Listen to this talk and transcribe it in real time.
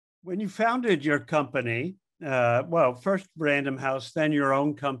When you founded your company, well, first Random House, then your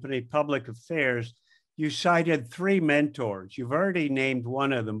own company, Public Affairs, you cited three mentors. You've already named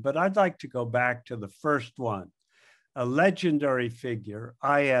one of them, but I'd like to go back to the first one, a legendary figure,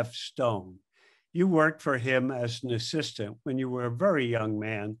 I.F. Stone. You worked for him as an assistant when you were a very young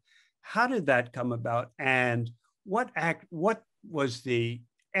man. How did that come about? And what was the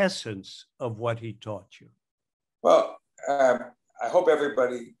essence of what he taught you? Well, I hope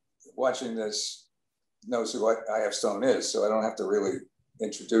everybody watching this knows who I.F. Stone is, so I don't have to really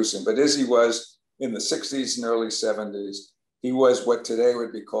introduce him. But Izzy was in the 60s and early 70s. He was what today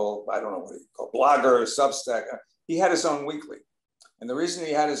would be called, I don't know what he'd call, blogger, Substack. He had his own weekly. And the reason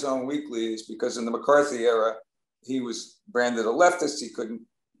he had his own weekly is because in the McCarthy era, he was branded a leftist. He couldn't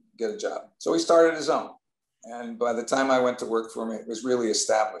get a job. So he started his own. And by the time I went to work for him, it was really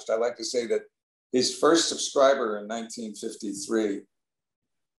established. I like to say that his first subscriber in 1953,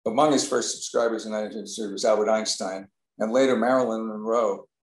 among his first subscribers in 1953 was Albert Einstein. And later Marilyn Monroe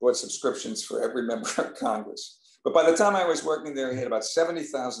bought subscriptions for every member of Congress. But by the time I was working there, he had about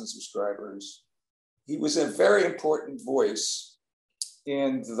 70,000 subscribers. He was a very important voice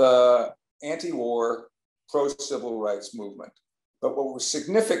in the anti-war, pro-civil rights movement. But what was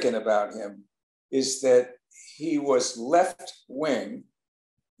significant about him is that he was left-wing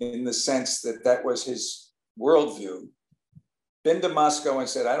in the sense that that was his worldview. Been to Moscow and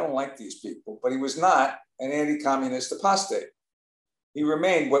said, I don't like these people, but he was not an anti-communist apostate. He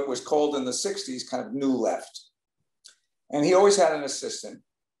remained what was called in the 60s kind of new left. And he always had an assistant.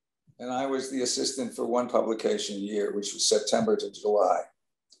 And I was the assistant for one publication a year, which was September to July.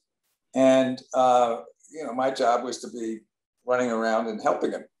 And my job was to be running around and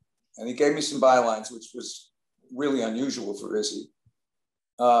helping him. And he gave me some bylines, which was really unusual for Izzy.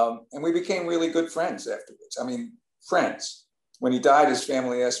 And we became really good friends afterwards. I mean, friends. When he died, his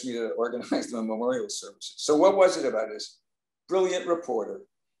family asked me to organize the memorial services. So what was it about his brilliant reporter?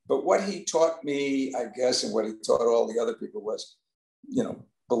 But what he taught me, I guess, and what he taught all the other people was,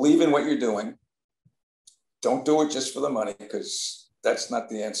 believe in what you're doing. Don't do it just for the money, because that's not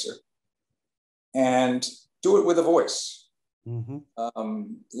the answer. And do it with a voice. Mm-hmm.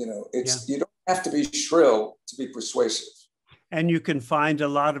 You don't have to be shrill to be persuasive. And you can find a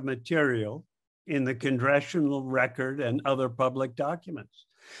lot of material in the congressional record and other public documents.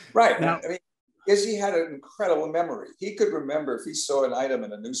 Right. Now, I mean, Izzy had an incredible memory. He could remember if he saw an item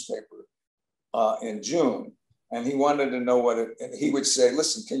in a newspaper in June and he wanted to know what it, and he would say,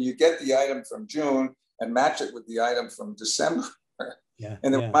 listen, can you get the item from June and match it with the item from December?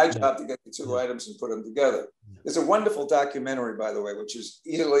 And it was my job to get the two items and put them together. There's a wonderful documentary, by the way, which is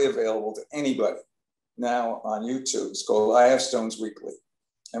easily available to anybody now on YouTube. It's called I.F. Stone's Weekly.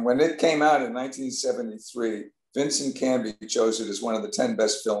 And when it came out in 1973, Vincent Canby chose it as one of the 10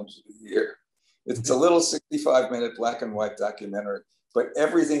 best films of the year. It's a little 65-minute black and white documentary, but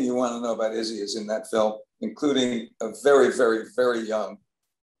everything you want to know about Izzy is in that film, including a very, very, very young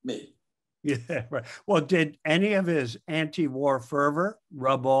me. Yeah, right. Well, did any of his anti-war fervor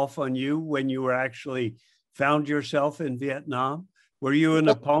rub off on you when you were actually found yourself in Vietnam? Were you an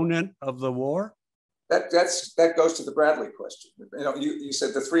opponent of the war? That goes to the Bradlee question. You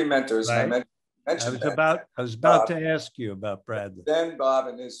said the three mentors. Right. And I mentioned I was about to ask you about Bradlee. Ben, Bob,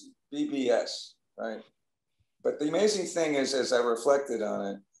 and Izzy, BBS, right? But the amazing thing is, as I reflected on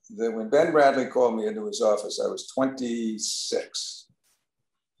it, that when Ben Bradlee called me into his office, I was 26.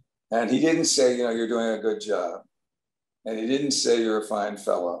 And he didn't say, you're doing a good job. And he didn't say you're a fine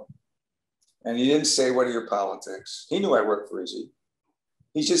fellow. And he didn't say, what are your politics? He knew I worked for Izzy.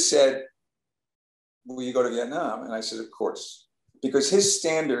 He just said, will you go to Vietnam? And I said, of course. Because his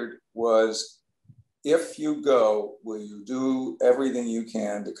standard was, if you go, will you do everything you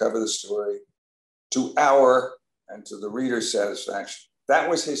can to cover the story to our and to the reader's satisfaction? That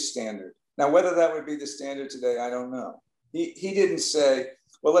was his standard. Now, whether that would be the standard today, I don't know. He didn't say,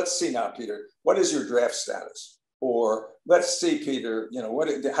 well, let's see now, Peter, what is your draft status? Or let's see, Peter,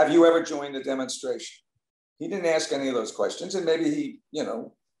 have you ever joined a demonstration? He didn't ask any of those questions. And maybe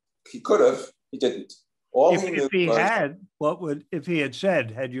he could have, he didn't. If he had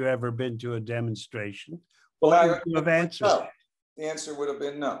said, had you ever been to a demonstration? What would you have answered? No. The answer would have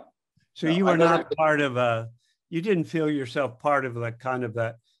been no. So you were not part of you didn't feel yourself part of the kind of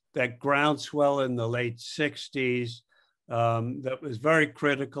that groundswell in the late 60s that was very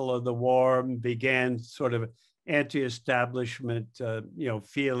critical of the war and began sort of anti-establishment,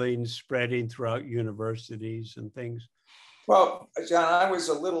 feelings spreading throughout universities and things. Well, John, I was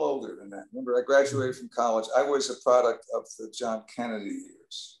a little older than that. Remember, I graduated from college. I was a product of the John Kennedy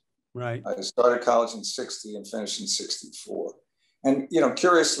years. Right. I started college in 60 and finished in 64. And,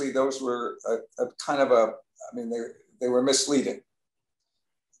 curiously, those were a kind of they were misleading.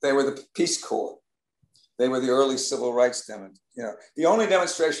 They were the Peace Corps. They were the early civil rights the only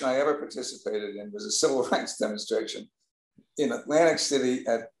demonstration I ever participated in was a civil rights demonstration in Atlantic City.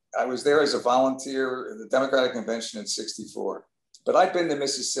 I was there as a volunteer at the Democratic Convention in '64, but I'd been to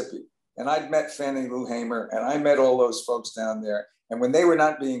Mississippi and I'd met Fannie Lou Hamer and I met all those folks down there. And when they were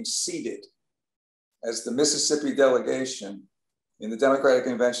not being seated as the Mississippi delegation in the Democratic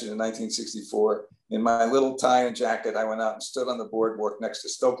Convention in 1964, in my little tie and jacket, I went out and stood on the boardwalk next to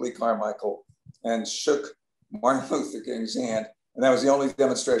Stokely Carmichael and shook Martin Luther King's hand. And that was the only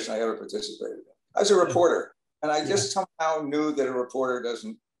demonstration I ever participated in. I was a reporter, and I just somehow knew that a reporter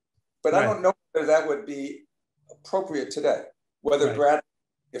doesn't, but I don't know whether that would be appropriate today. Whether Brad,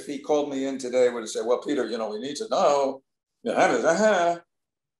 if he called me in today, would have said, well, Peter, we need to know. It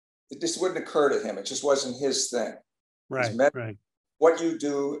just wouldn't occur to him. It just wasn't his thing. Right. What you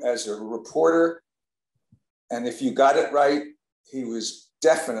do as a reporter, and if you got it right, he was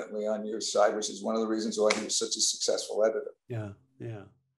definitely on your side, which is one of the reasons why he was such a successful editor. Yeah.